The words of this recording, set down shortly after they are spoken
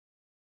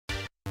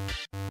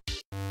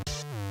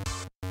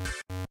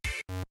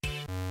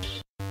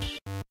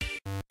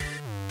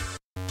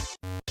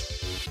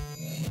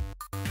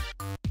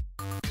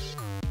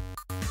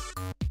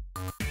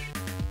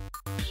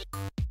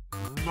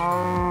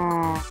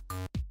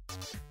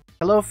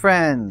Hello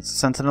friends,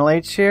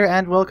 SentinalhMC here,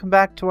 and welcome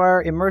back to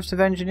our Immersive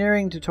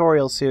Engineering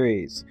tutorial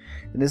series.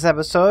 In this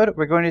episode,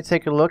 we're going to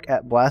take a look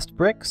at blast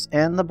bricks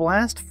and the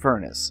blast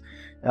furnace.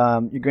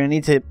 You're going to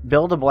need to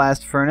build a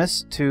blast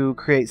furnace to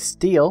create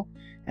steel,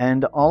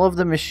 and all of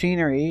the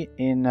machinery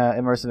in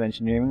Immersive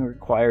Engineering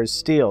requires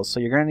steel,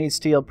 so you're going to need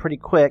steel pretty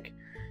quick,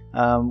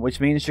 which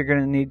means you're going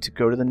to need to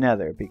go to the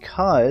nether,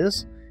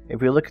 because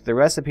if we look at the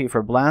recipe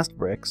for blast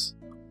bricks,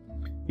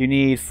 you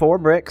need 4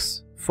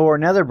 bricks, 4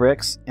 nether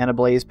bricks, and a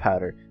blaze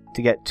powder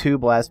to get 2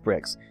 blast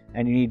bricks,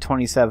 and you need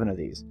 27 of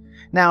these.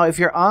 Now, if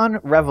you're on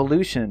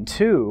Revolution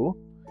 2,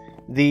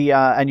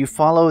 and you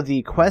follow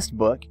the quest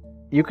book,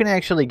 you can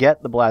actually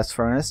get the blast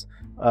furnace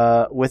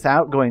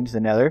without going to the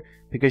nether,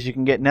 because you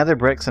can get nether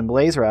bricks and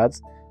blaze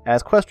rods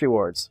as quest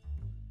rewards.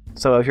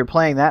 So if you're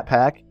playing that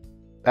pack,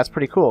 that's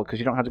pretty cool, because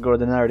you don't have to go to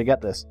the nether to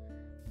get this.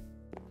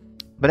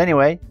 But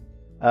anyway,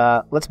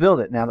 let's build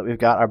it now that we've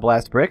got our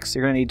blast bricks.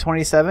 You're going to need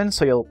 27,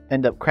 so you'll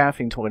end up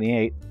crafting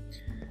 28.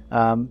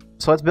 So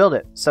let's build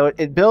it. So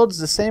it builds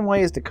the same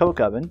way as the coke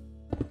oven.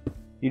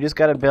 You just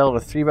got to build a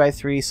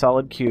 3x3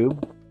 solid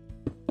cube.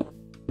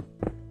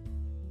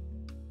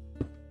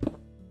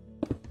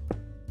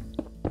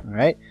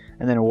 Alright,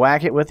 and then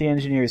whack it with the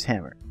engineer's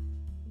hammer.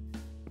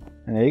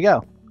 And there you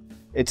go.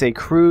 It's a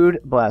crude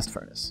blast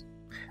furnace.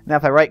 Now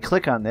if I right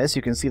click on this,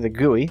 you can see the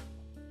GUI.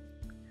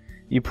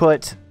 You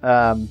put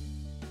a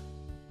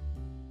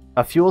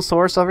fuel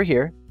source over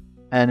here,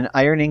 and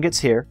iron ingots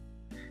here,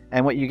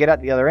 and what you get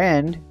at the other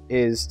end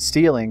is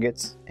steel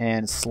ingots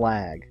and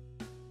slag.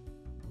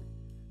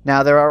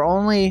 Now there are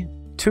only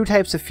 2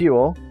 types of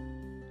fuel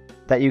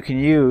that you can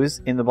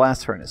use in the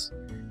blast furnace.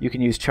 You can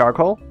use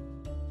charcoal,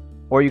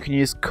 or you can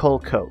use coal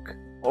coke,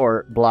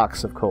 or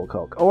blocks of coal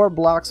coke, or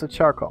blocks of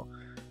charcoal.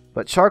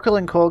 But charcoal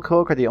and coal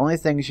coke are the only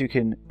things you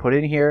can put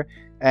in here,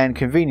 and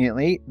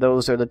conveniently,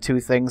 those are the 2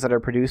 things that are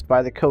produced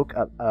by the coke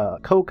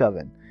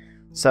oven.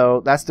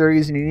 So that's the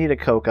reason you need a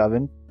coke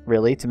oven,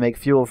 really, to make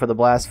fuel for the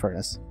blast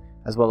furnace,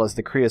 as well as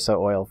the creosote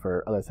oil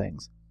for other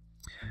things.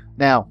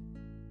 Now,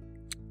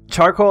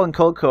 charcoal and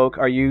coal coke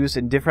are used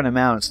in different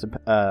amounts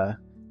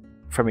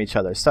from each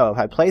other. So if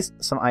I place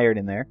some iron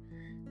in there,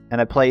 and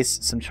I place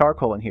some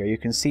charcoal in here, you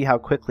can see how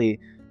quickly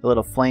the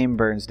little flame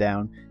burns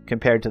down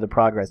compared to the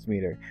progress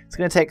meter. It's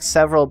going to take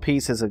several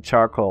pieces of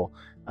charcoal.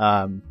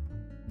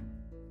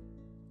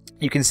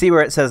 You can see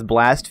where it says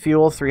blast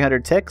fuel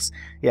 300 ticks.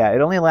 Yeah,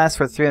 it only lasts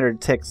for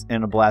 300 ticks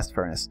in a blast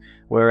furnace,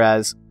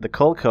 whereas the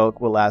coal coke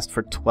will last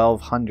for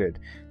 1200.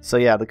 So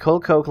yeah, the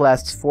coal coke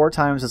lasts 4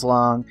 times as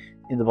long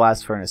in the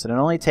blast furnace, and it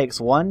only takes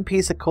 1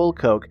 piece of coal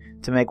coke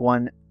to make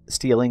 1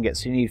 steel ingot.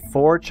 So you need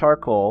 4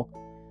 charcoal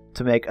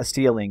to make a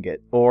steel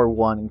ingot, or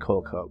 1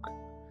 coal coke.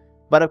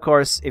 But of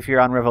course, if you're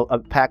on a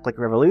pack like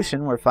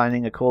Revolution, where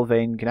finding a coal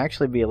vein can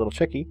actually be a little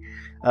tricky,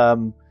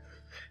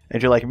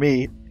 if you're like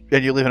me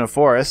and you live in a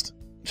forest,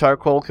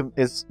 charcoal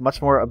is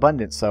much more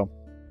abundant. So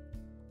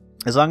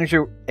as long as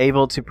you're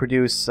able to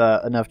produce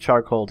enough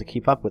charcoal to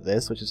keep up with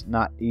this, which is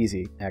not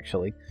easy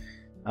actually,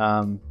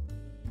 you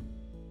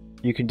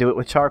can do it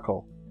with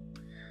charcoal.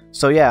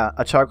 So yeah,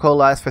 a charcoal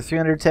lasts for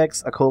 300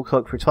 ticks, a coal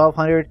coke for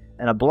 1200,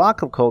 and a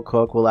block of coal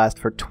coke will last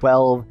for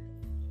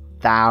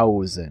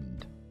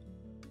 12,000.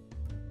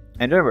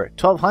 And remember,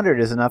 1200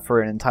 is enough for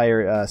an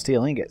entire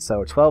steel ingot,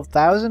 so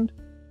 12,000?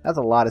 That's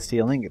a lot of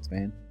steel ingots,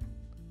 man.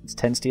 It's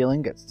 10 steel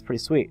ingots. It's pretty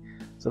sweet.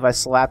 So if I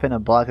slap in a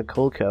block of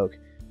coal coke,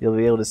 you'll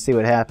be able to see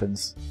what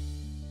happens.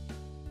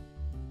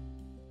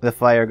 The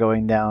fire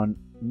going down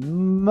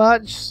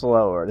much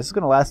slower. This is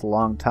going to last a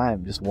long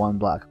time, just 1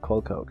 block of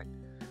coal coke.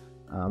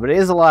 But it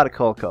is a lot of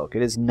coal coke.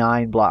 It is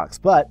 9 blocks.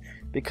 But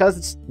because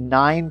it's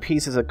 9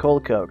 pieces of coal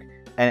coke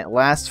and it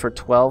lasts for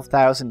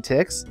 12,000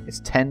 ticks,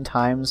 it's 10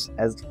 times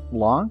as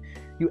long,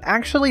 you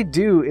actually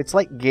do, it's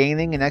like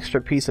gaining an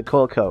extra piece of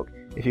coal coke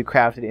if you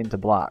craft it into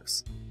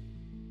blocks.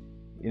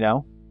 You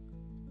know?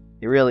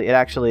 It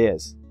actually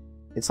is.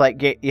 It's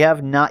like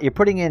you're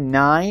putting in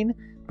 9,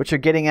 but you're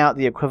getting out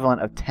the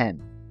equivalent of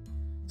 10.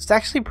 It's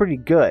actually pretty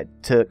good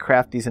to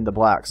craft these into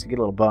blocks. You get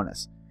a little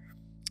bonus.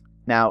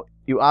 Now,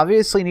 you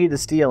obviously need the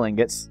steel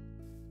ingots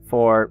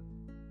for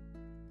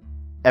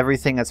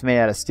everything that's made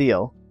out of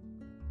steel,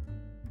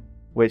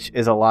 which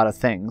is a lot of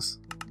things.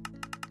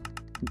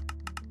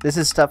 This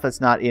is stuff that's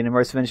not in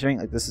Immersive Engineering.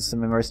 Like, this is some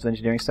Immersive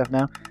Engineering stuff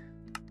now.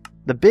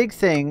 The big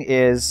thing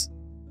is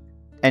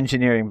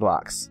engineering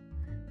blocks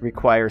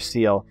require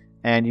steel,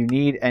 and you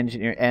need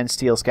and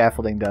steel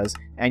scaffolding does,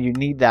 and you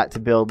need that to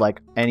build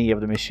like any of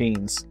the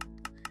machines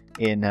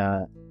in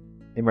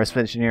Immersive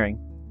Engineering.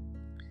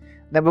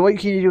 Now, but what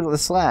can you do with the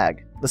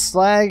slag? The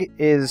slag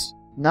is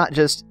not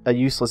just a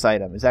useless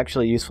item. It's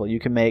actually useful. You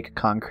can make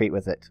concrete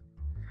with it.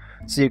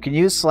 So you can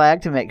use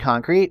slag to make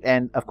concrete,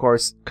 and of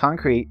course,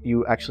 concrete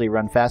you actually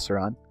run faster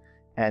on.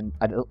 And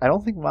I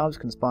don't think mobs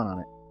can spawn on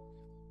it.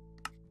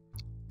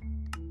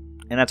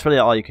 And that's really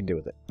all you can do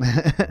with it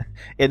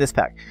in this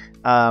pack.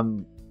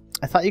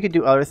 I thought you could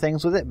do other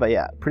things with it, but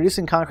yeah,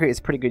 producing concrete is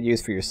pretty good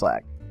use for your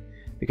slag,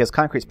 because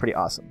concrete's pretty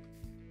awesome.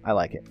 I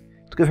like it.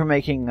 It's good for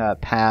making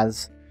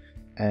paths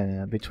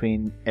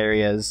between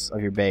areas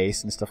of your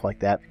base and stuff like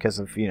that because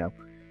of, you know,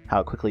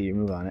 how quickly you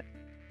move on it.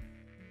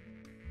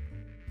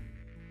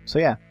 So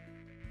yeah,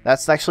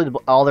 that's actually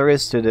all there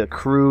is to the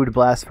Crude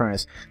Blast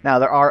Furnace. Now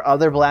there are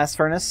other blast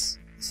furnaces.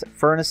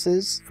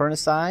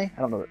 I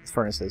don't know what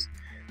furnace is.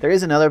 There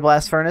is another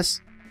blast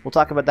furnace. We'll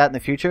talk about that in the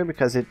future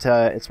because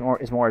it's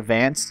more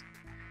advanced.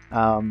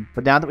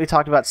 But now that we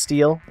talked about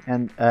steel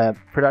and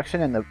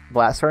production and the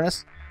blast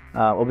furnace,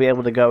 we'll be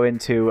able to go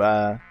into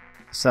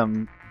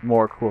some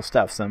more cool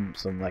stuff, some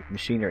like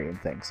machinery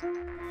and things.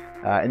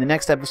 In the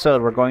next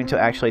episode, we're going to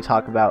actually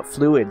talk about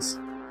fluids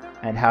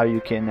and how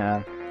you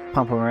can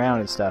pump them around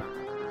and stuff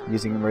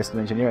using immersive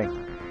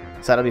engineering.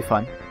 So that'll be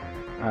fun.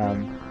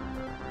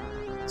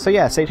 So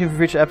yeah, stay tuned for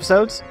future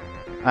episodes.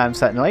 I'm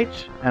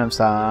SentinalH, and I'm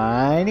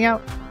signing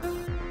out.